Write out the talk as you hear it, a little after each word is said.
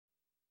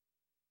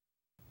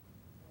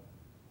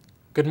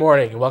Good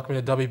morning and welcome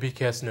to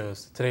WBKS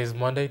News. Today is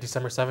Monday,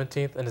 December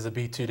 17th and is a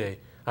B2 day.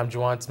 I'm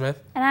Juwan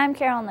Smith. And I'm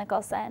Carol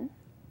Nicholson.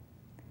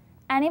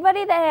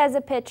 Anybody that has a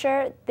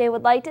picture they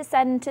would like to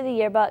send into the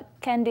yearbook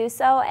can do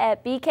so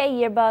at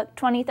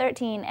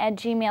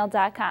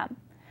bkyearbook2013@gmail.com.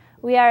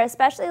 We are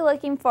especially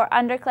looking for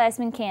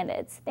underclassmen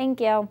candidates. Thank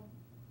you.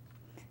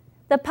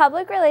 The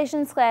public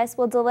relations class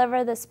will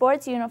deliver the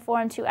sports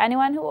uniform to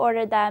anyone who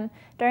ordered them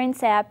during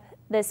SAP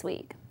this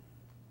week.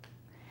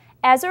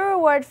 As a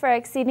reward for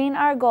exceeding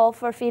our goal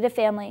for Feed a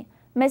Family,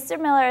 Mr.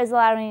 Miller is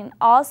allowing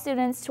all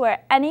students to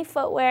wear any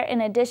footwear in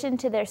addition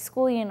to their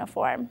school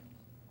uniform.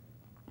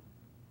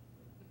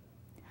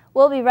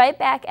 We'll be right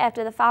back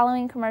after the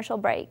following commercial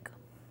break.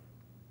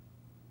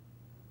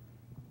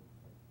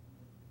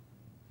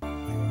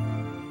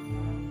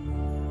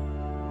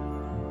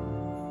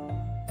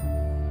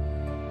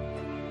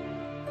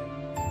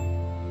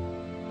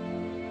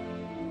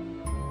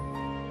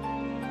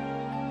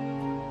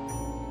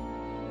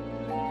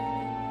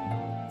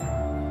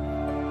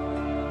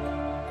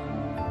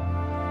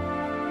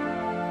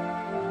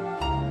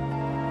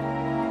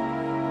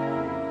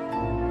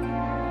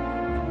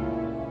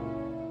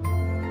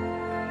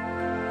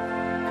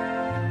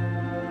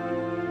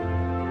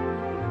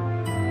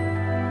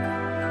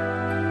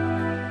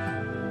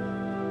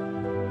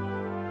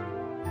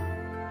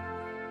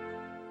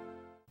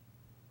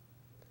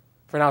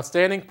 For an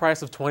outstanding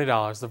price of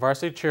 $20, the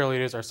varsity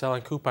cheerleaders are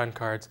selling coupon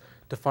cards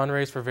to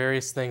fundraise for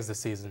various things this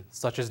season,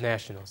 such as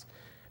nationals.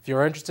 If you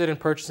are interested in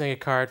purchasing a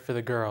card for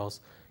the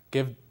girls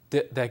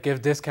that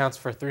give discounts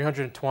for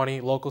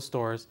 320 local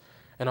stores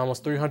and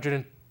almost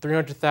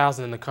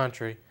 300,000 in the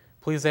country,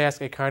 please ask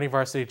a Kearney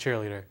varsity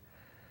cheerleader.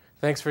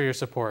 Thanks for your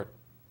support.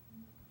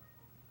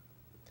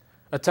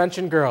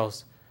 Attention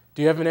girls,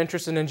 do you have an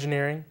interest in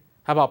engineering?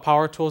 How about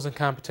power tools and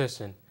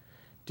competition?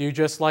 Do you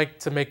just like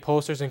to make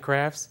posters and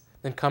crafts?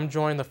 Then come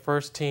join the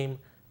first team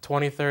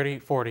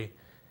 2030-40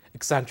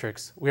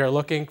 Eccentrics. We are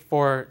looking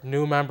for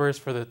new members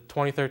for the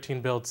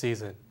 2013 build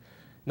season.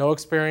 No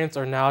experience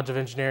or knowledge of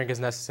engineering is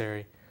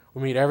necessary.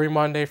 We meet every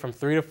Monday from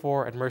 3 to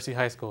 4 at Mercy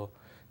High School.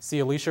 See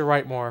Alicia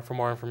Wrightmore for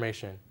more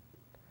information.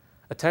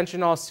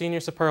 Attention all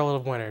senior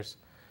superlative winners.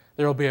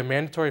 There will be a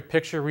mandatory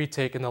picture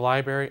retake in the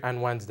library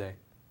on Wednesday.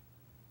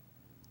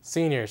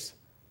 Seniors,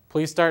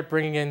 please start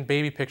bringing in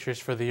baby pictures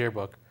for the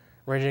yearbook,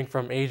 ranging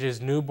from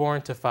ages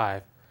newborn to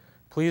 5.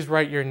 Please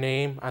write your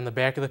name on the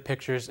back of the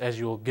pictures as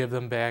you will give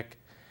them back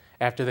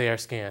after they are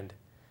scanned.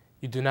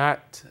 You do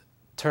not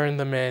turn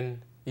them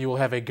in, you will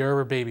have a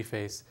Gerber baby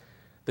face.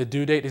 The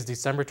due date is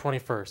December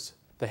 21st,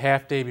 the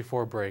half day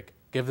before break.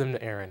 Give them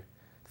to Aaron.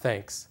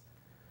 Thanks.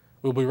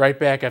 We'll be right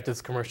back after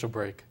this commercial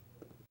break.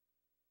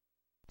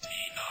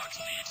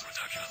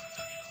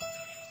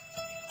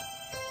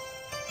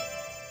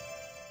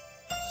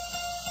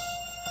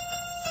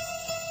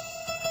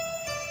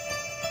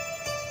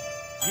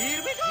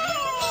 Here we go!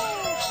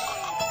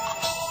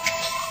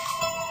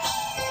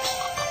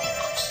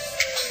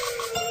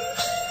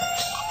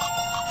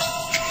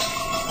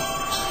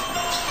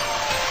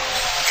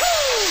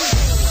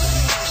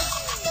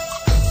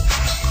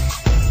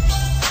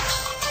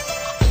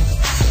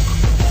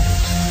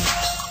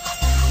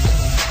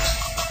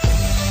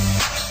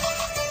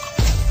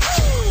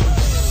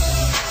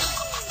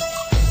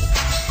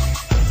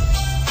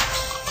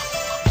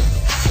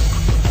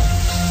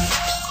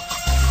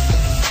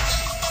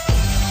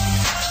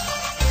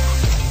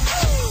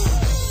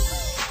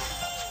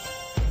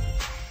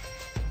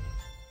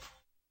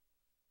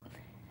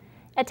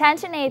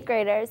 Attention 8th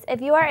graders,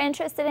 if you are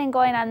interested in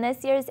going on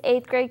this year's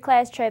 8th grade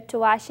class trip to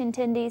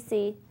Washington,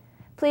 D.C.,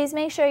 please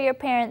make sure your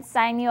parents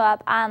sign you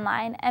up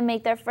online and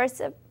make their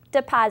first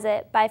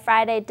deposit by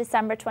Friday,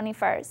 December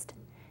 21st.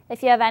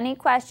 If you have any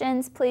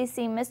questions, please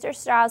see Mr.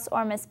 Strauss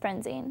or Ms.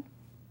 Prinzing.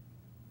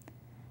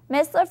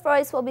 Ms.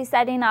 Lafroyce will be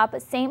setting up a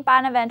St.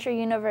 Bonaventure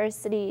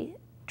University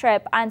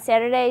trip on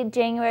Saturday,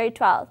 January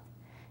 12th.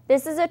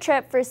 This is a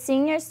trip for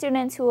senior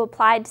students who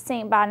applied to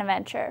St.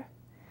 Bonaventure.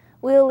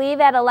 We will leave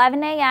at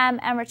 11 a.m.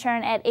 and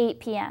return at 8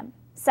 p.m.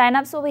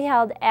 Sign-ups will be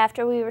held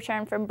after we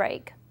return from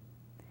break.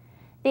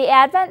 The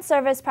Advent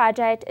Service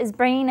Project is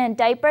bringing in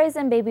diapers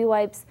and baby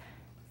wipes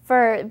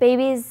for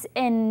babies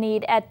in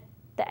need at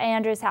the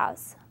Andrews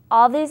house.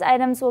 All these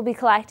items will be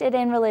collected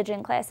in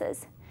religion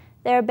classes.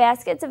 There are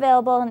baskets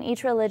available in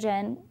each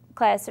religion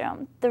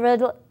classroom.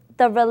 The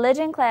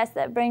religion class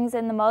that brings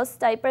in the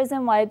most diapers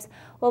and wipes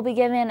will be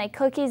given a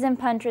cookies and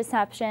punch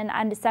reception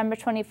on December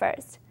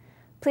 21st.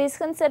 Please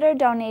consider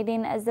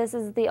donating as this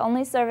is the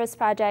only service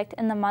project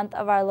in the month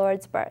of our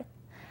Lord's birth.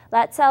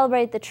 Let's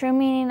celebrate the true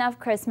meaning of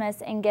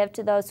Christmas and give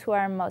to those who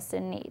are most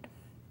in need.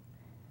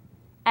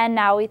 And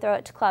now we throw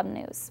it to club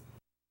news.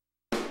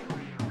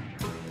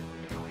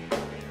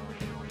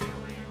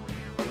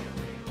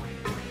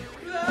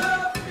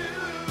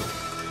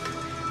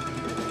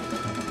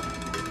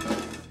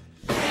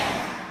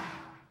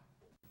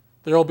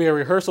 There will be a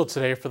rehearsal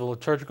today for the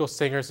liturgical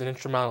singers and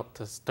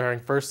instrumentalists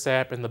during First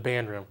SAP in the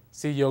band room.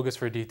 See Yogas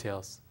for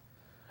details.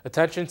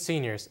 Attention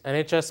seniors,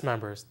 NHS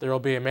members, there will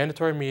be a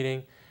mandatory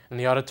meeting in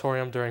the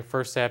auditorium during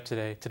First App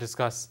today to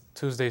discuss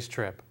Tuesday's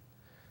trip.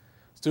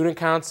 Student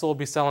Council will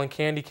be selling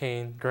candy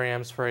cane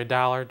grams for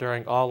 $1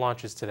 during all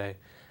lunches today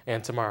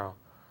and tomorrow.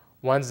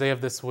 Wednesday of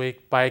this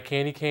week, buy a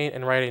candy cane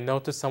and write a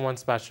note to someone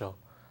special.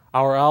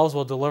 Our elves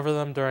will deliver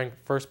them during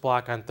first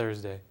block on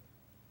Thursday.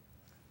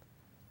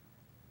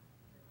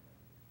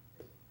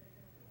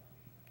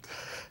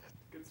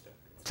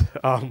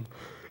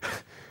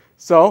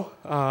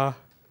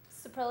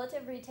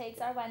 Superlative retakes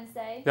are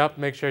Wednesday. Yep,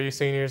 make sure you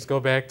seniors go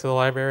back to the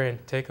library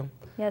and take them.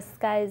 Yes,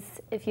 guys,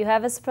 if you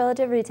have a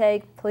superlative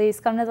retake, please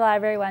come to the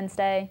library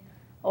Wednesday,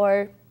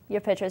 or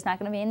your picture's not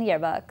going to be in the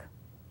yearbook.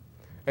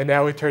 And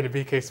now we turn to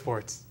BK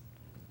Sports.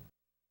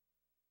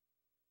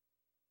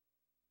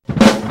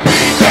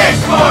 BK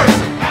Sports!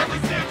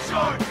 Athletes in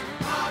shorts,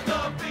 on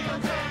the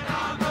field and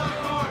on the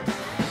court.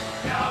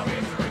 Now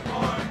here's a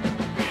report,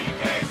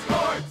 BK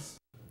Sports!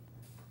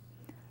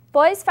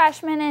 Boys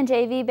freshman and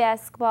JV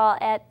basketball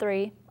at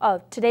 3.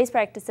 Oh, today's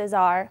practices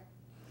are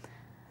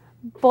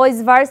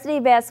boys varsity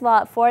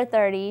basketball at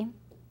 4:30,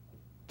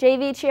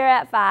 JV cheer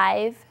at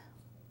 5,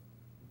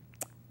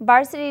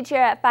 varsity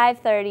cheer at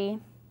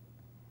 5:30,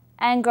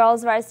 and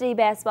girls varsity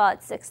basketball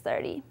at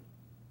 6:30.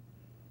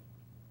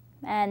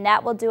 And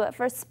that will do it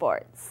for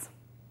sports.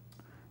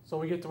 So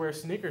we get to wear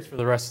sneakers for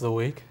the rest of the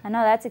week. I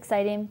know that's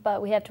exciting,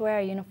 but we have to wear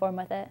our uniform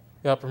with it.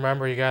 Yep,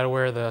 remember you got to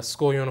wear the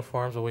school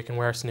uniforms, but we can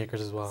wear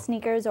sneakers as well.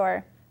 Sneakers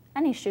or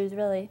any shoes,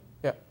 really.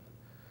 Yep.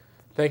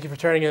 Thank you for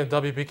turning in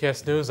to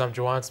WBKS News. I'm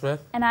Juwan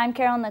Smith. And I'm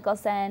Carol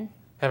Nicholson.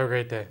 Have a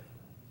great day.